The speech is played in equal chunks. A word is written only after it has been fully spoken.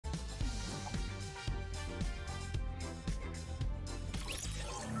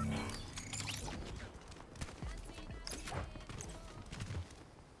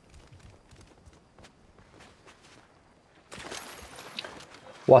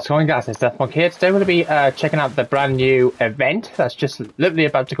What's going on, guys? It's Deathmonk here. Today we're going to be checking out the brand new event that's just literally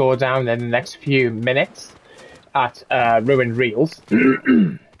about to go down in the next few minutes at Ruined Reels.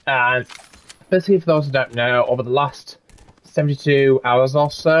 And basically, for those who don't know, over the last 72 hours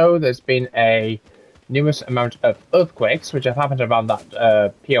or so, there's been a numerous amount of earthquakes which have happened around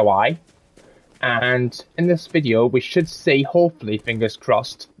that POI. And in this video, we should see, hopefully, fingers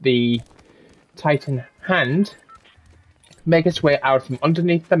crossed, the Titan hand make its way out from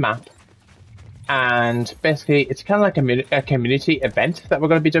underneath the map, and basically it's kind of like a community event that we're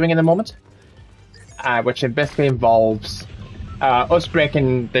going to be doing in a moment, which basically involves us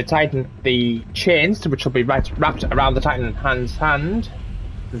breaking the chains, which will be wrapped around the Titan hand's hand,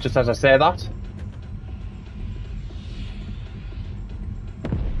 just as I say that.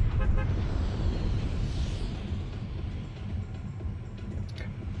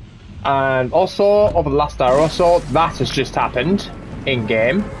 And also, over the last hour or so, that has just happened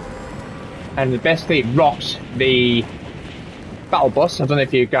in-game. And it basically rocked the battle bus. I don't know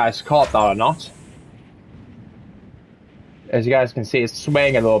if you guys caught that or not. As you guys can see, it's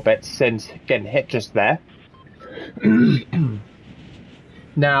swaying a little bit since getting hit just there.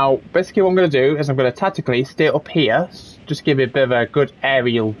 Now, basically what I'm going to do is I'm going to tactically stay up here, just give you a bit of a good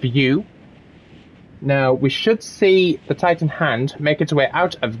aerial view. Now, we should see the Titan hand make its way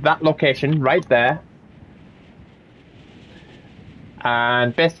out of that location right there.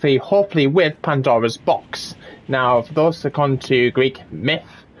 And basically, hopefully with Pandora's box. Now, for those that come to Greek myth,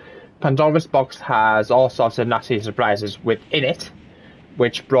 Pandora's box has all sorts of nasty surprises within it,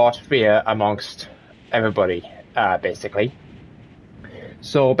 which brought fear amongst everybody, basically.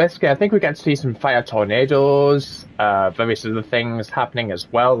 So basically, I think we get to see some fire tornadoes, various other things happening as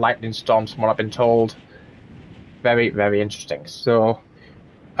well, lightning storms from what I've been told. Very, very interesting. So,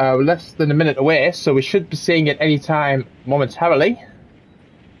 less than a minute away, so we should be seeing it anytime momentarily.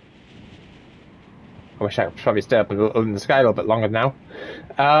 I wish I could probably stay up in the sky a little bit longer now.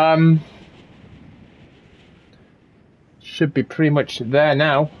 Should be pretty much there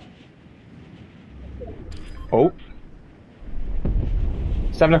now. Oh.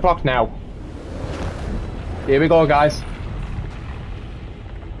 7 o'clock now. Here we go, guys.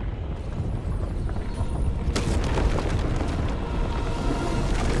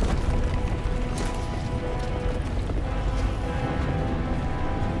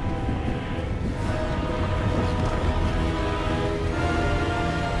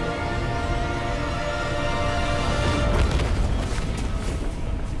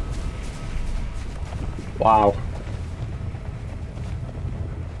 Wow.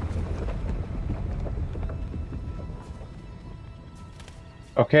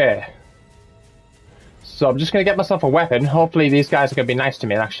 Okay, so I'm just going to get myself a weapon. Hopefully these guys are going to be nice to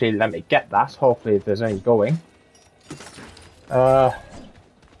me and actually let me get that. Hopefully if there's any going. Do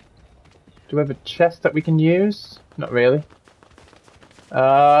we have a chest that we can use? Not really.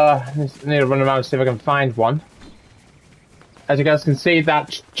 I need to run around and see if I can find one. As you guys can see,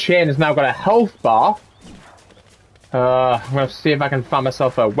 that chain has now got a health bar. I'm going to see if I can find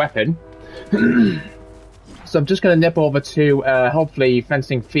myself a weapon. So I'm just going to nip over to, hopefully,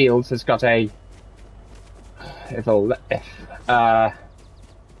 Fencing Fields has got a... If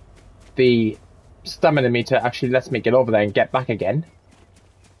the stamina meter actually lets me get over there and get back again.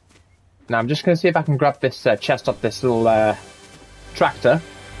 Now I'm just going to see if I can grab this chest off this little tractor.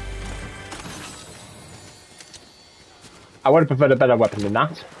 I would have preferred a better weapon than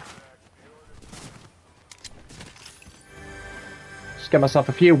that. Just get myself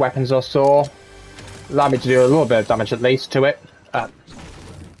a few weapons or so. Allow me to do a little bit of damage at least to it.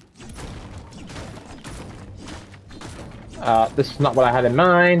 This is not what I had in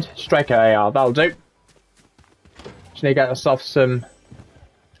mind. Striker AR, that'll do. Just need to get myself some...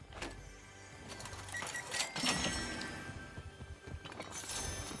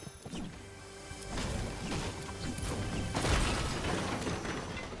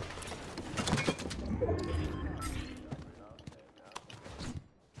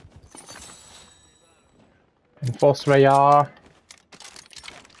 Enforcer AR.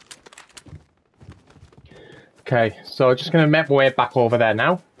 Okay, so just going to make my way back over there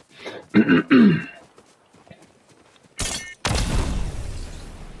now.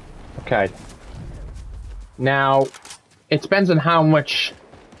 Okay. Now, it depends on how much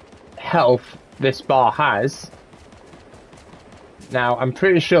health this bar has. Now, I'm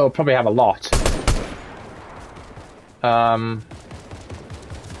pretty sure it'll probably have a lot.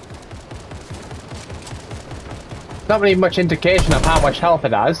 Not really much indication of how much health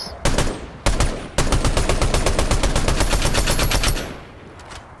it has.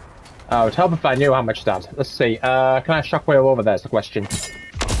 It would help if I knew how much that. Let's see. Can I shockwave over there is the question.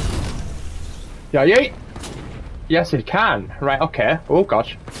 Yeah, yeah. Yes, it can. Right, okay. Oh,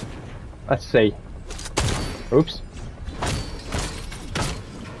 gosh. Let's see. Oops.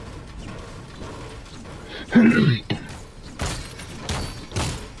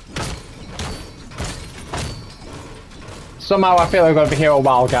 Somehow I feel I'm going to be here a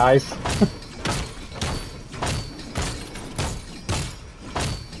while, guys.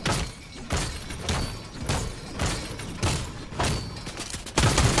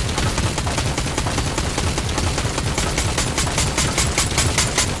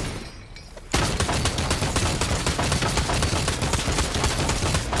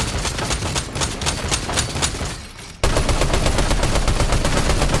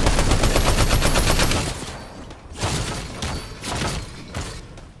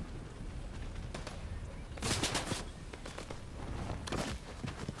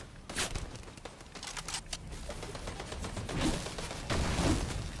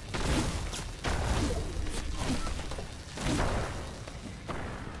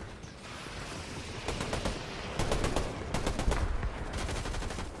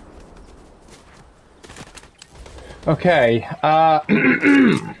 Okay, I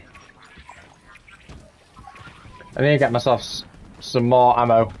need to get myself some more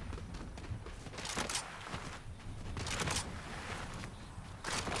ammo.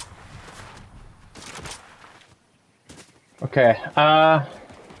 Okay, I'm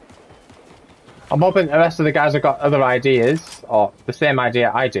hoping the rest of the guys have got other ideas, or the same idea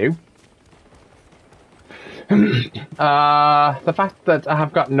I do. The fact that I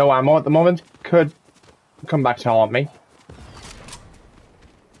have got no ammo at the moment could come back to haunt me.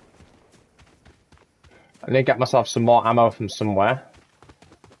 I need to get myself some more ammo from somewhere.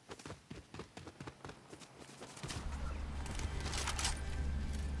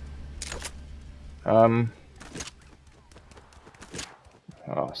 Oh,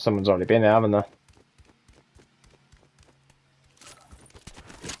 someone's already been there, haven't they?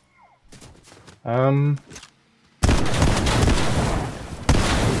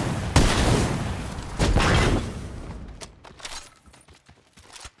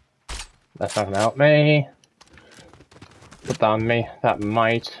 That's not gonna help me. Put that on me. That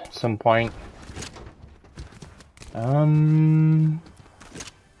might at some point.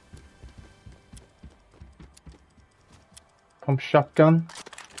 Pump shotgun.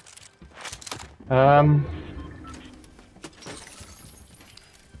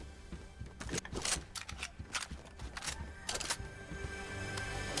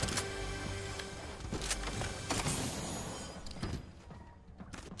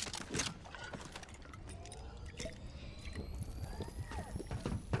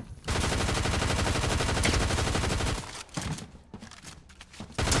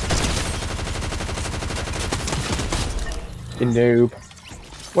 You noob.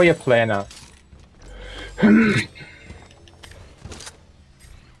 What are you playing at?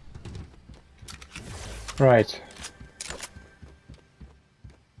 Right.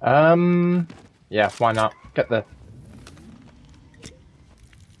 Yeah, why not? Get the...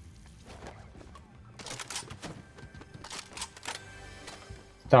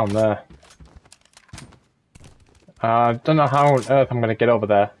 down there. I don't know how on earth I'm gonna get over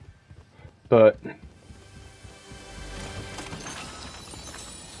there, but...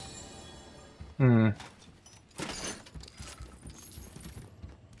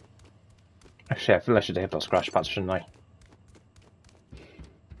 Actually, I feel I should hit those crash pads, shouldn't I?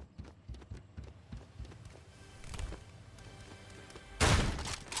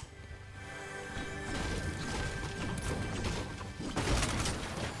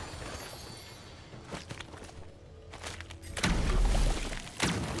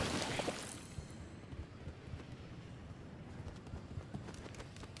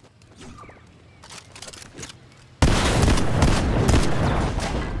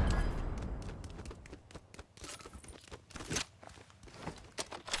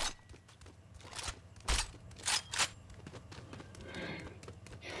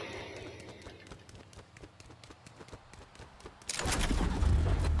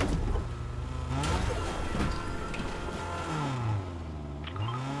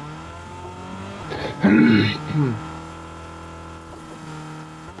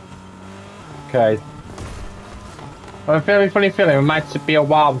 Okay. I have a very funny feeling it might be a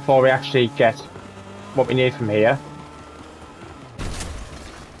while before we actually get what we need from here.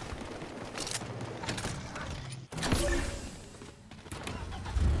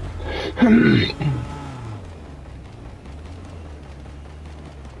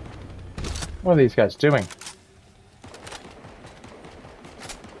 What are these guys doing?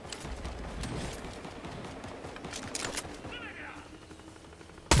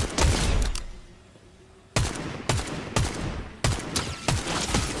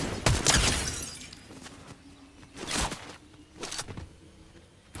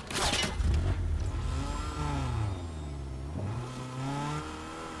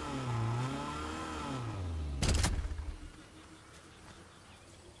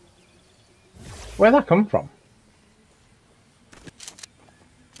 Where'd that come from?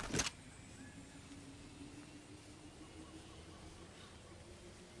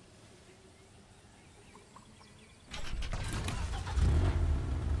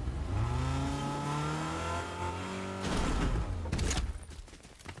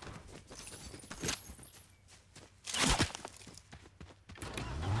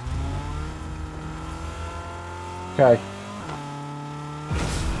 Okay.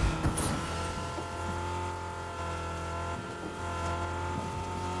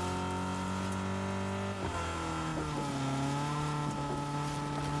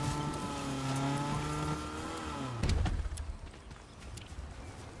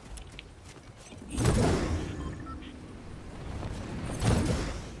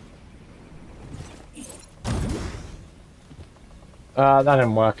 That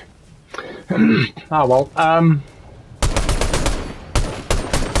didn't work. Oh well,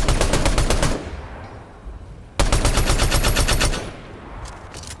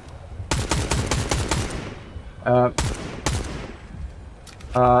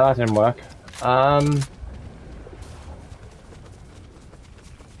 that didn't work.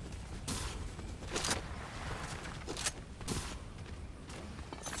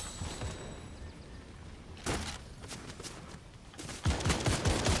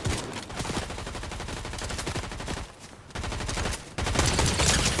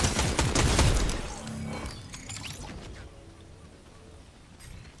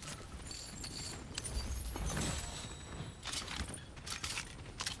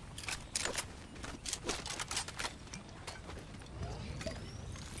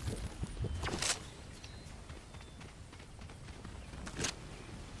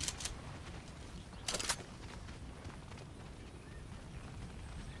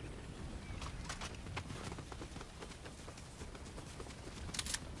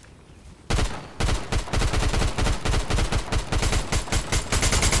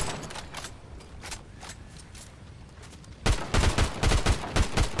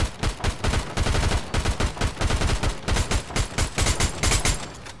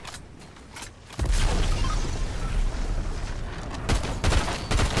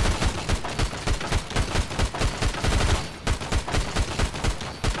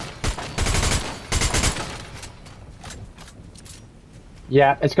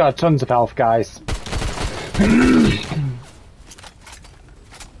 Yeah, it's got tons of health, guys.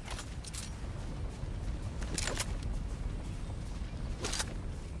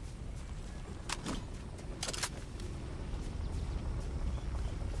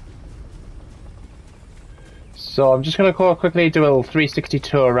 So I'm just going to quickly do a little 360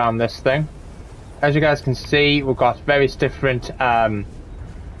 tour around this thing. As you guys can see, we've got various different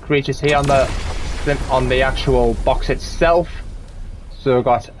creatures here on the actual box itself. So we've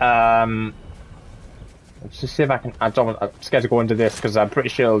got, let's just see if I can, I'm scared to go into this because I'm pretty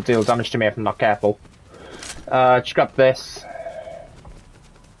sure it'll deal damage to me if I'm not careful. Just grab this.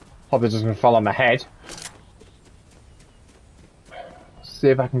 Hope it doesn't fall on my head. See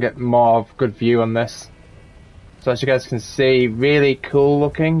if I can get more of a good view on this. So as you guys can see, really cool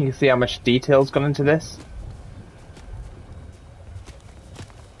looking. You can see how much detail's gone into this.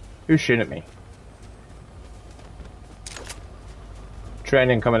 Who's shooting at me?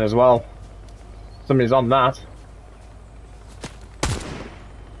 Training coming as well. Somebody's on that.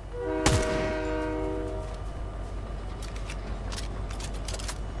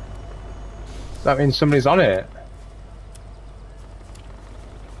 That means somebody's on it.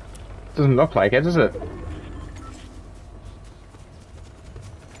 Doesn't look like it, does it?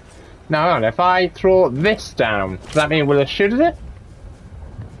 Now, hang on, if I throw this down, does that mean will it shoot at it?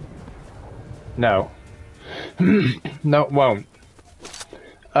 No. No, it won't.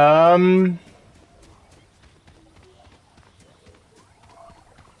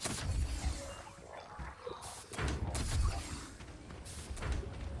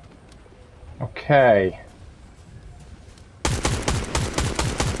 Okay.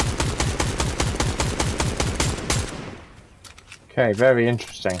 Okay, very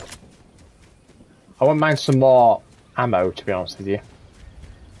interesting. I wouldn't mind some more ammo, to be honest with you.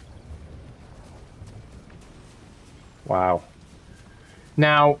 Wow.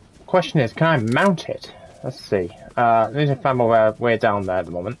 Now, question is, can I mount it? Let's see. I need to find my way down there at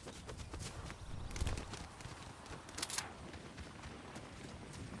the moment.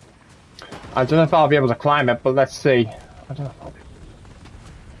 I don't know if I'll be able to climb it, but let's see. I don't know if I'll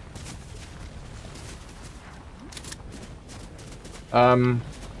be.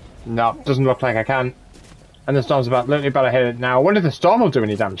 No, doesn't look like I can. And the storm's literally about to hit it now. I wonder if the storm will do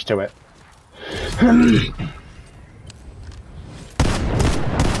any damage to it.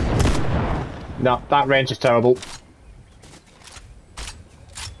 No, that range is terrible.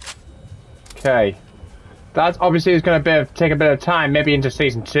 Okay. That obviously is going to take a bit of time, maybe into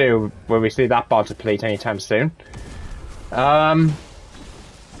Season 2, where we see that bar deplete anytime soon.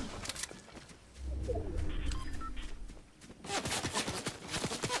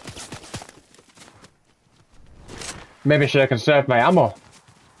 Maybe I should have conserved my ammo.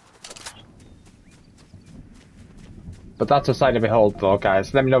 But that's a sight to behold, though,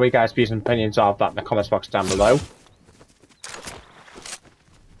 guys. Let me know what you guys' views and opinions are of that in the comments box down below.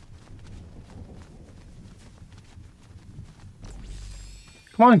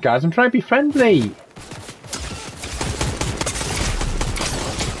 Come on, guys, I'm trying to be friendly.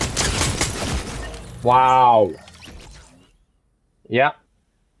 Wow. Yeah.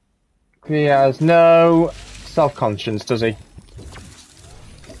 He has no self-conscience, does he?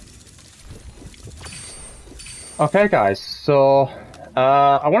 Okay, guys, so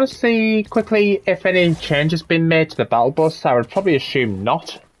I want to see quickly if any change has been made to the battle bus. I would probably assume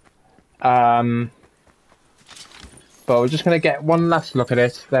not. But we're just going to get one last look at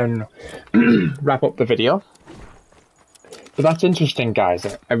it, then wrap up the video. But that's interesting, guys.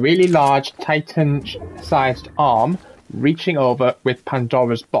 A really large Titan-sized arm reaching over with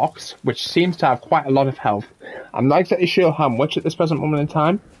Pandora's box, which seems to have quite a lot of health. I'm not exactly sure how much at this present moment in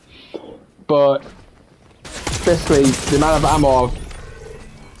time, but basically the amount of ammo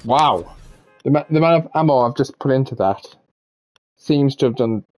the amount of ammo I've just put into that seems to have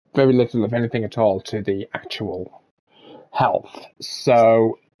done very little, if anything at all, to the actual health.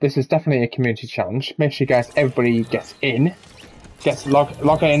 So this is definitely a community challenge. Make sure you guys, everybody gets in.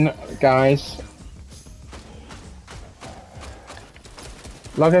 Log in, guys.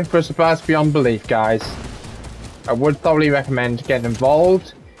 Log in for a surprise beyond belief, guys. I would thoroughly recommend getting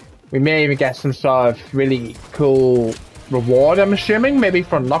involved. We may even get some sort of really cool reward, I'm assuming, maybe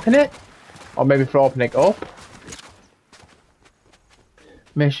for unlocking it, or maybe for opening it up.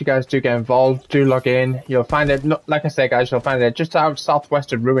 Make sure you guys do get involved, do log in. You'll find it, like I say, guys, you'll find it just out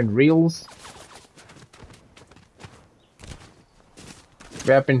southwest of Ruined REELS.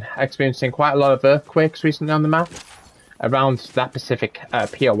 We have been experiencing quite a lot of earthquakes recently on the map. Around that specific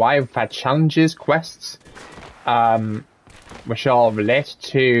POI, we've had challenges, quests, which all relate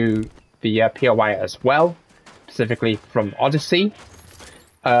to the POI as well, specifically from Odyssey.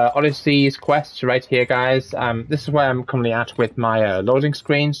 Odyssey's quests right here, guys. This is where I'm currently at with my loading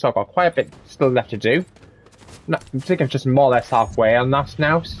screen, so I've got quite a bit still left to do. I think I'm just more or less halfway on that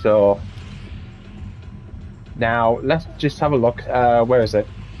now, so... Now, let's just have a look. Where is it?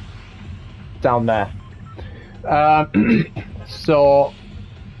 Down there. So,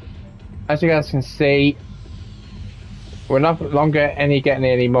 as you guys can see, we're no longer getting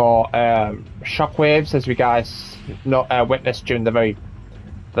any more shockwaves, as we guys witnessed during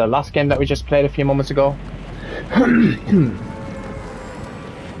the last game that we just played a few moments ago.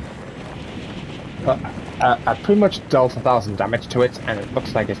 I pretty much dealt 1,000 damage to it, and it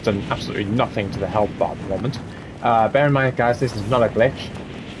looks like it's done absolutely nothing to the health bar at the moment. Bear in mind, guys, this is not a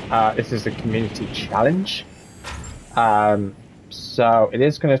glitch. This is a community challenge. So it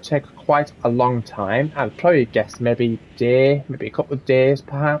is going to take quite a long time. I'd probably guess maybe a day, maybe a couple of days,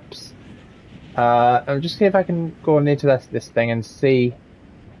 perhaps. I'll just see if I can go into this thing and see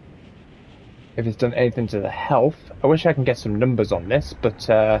if it's done anything to the health. I wish I can get some numbers on this, but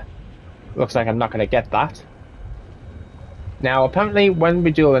looks like I'm not going to get that. Now, apparently, when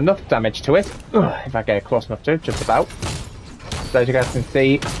we do enough damage to it, if I get close enough to it, just about. So as you guys can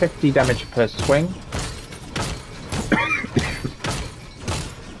see, 50 damage per swing.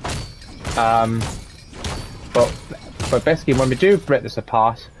 But basically, when we do break this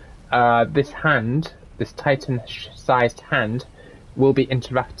apart, this Titan-sized hand, will be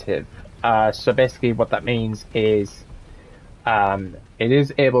interactive. So basically, what that means is it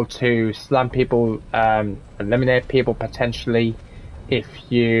is able to slam people, eliminate people potentially if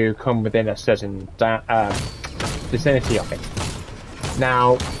you come within a certain vicinity of it.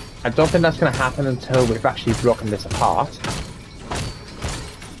 Now, I don't think that's going to happen until we've actually broken this apart.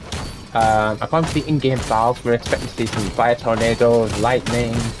 According to the in-game files, we're expecting to see some fire tornadoes,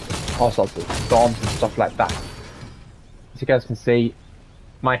 lightning, all sorts of storms and stuff like that. As you guys can see,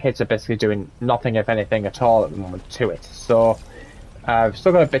 my hits are basically doing nothing, if anything, at all at the moment to it. So, I've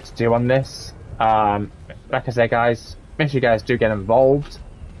still got a bit to do on this. Like I say, guys, make sure you guys do get involved.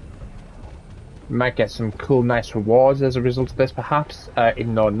 We might get some cool, nice rewards as a result of this, perhaps,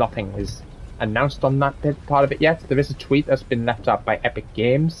 even though nothing is announced on that part of it yet. There is a tweet that's been left out by Epic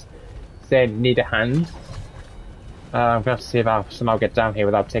Games saying, need a hand. I'm going to have to see if I somehow get down here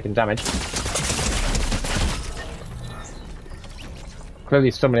without taking damage. clearly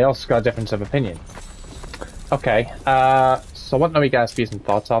somebody else got a difference of opinion. Okay, so what know you guys' views and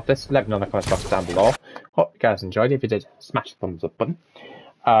thoughts of this? Let me know in the comments box down below. Hope you guys enjoyed it. If you did, smash the thumbs up button.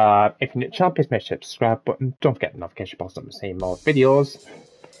 If you're new to the channel, please make sure to subscribe button. Don't forget the notification bell so you see more videos.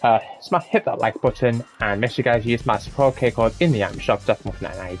 Hit that like button and make sure you guys use my support code in the item shop, that's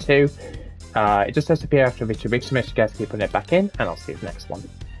Muff992. It just has to appear after every 2 weeks, so make sure you guys keep putting it back in, and I'll see you in the next one.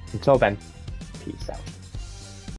 Until then, peace out.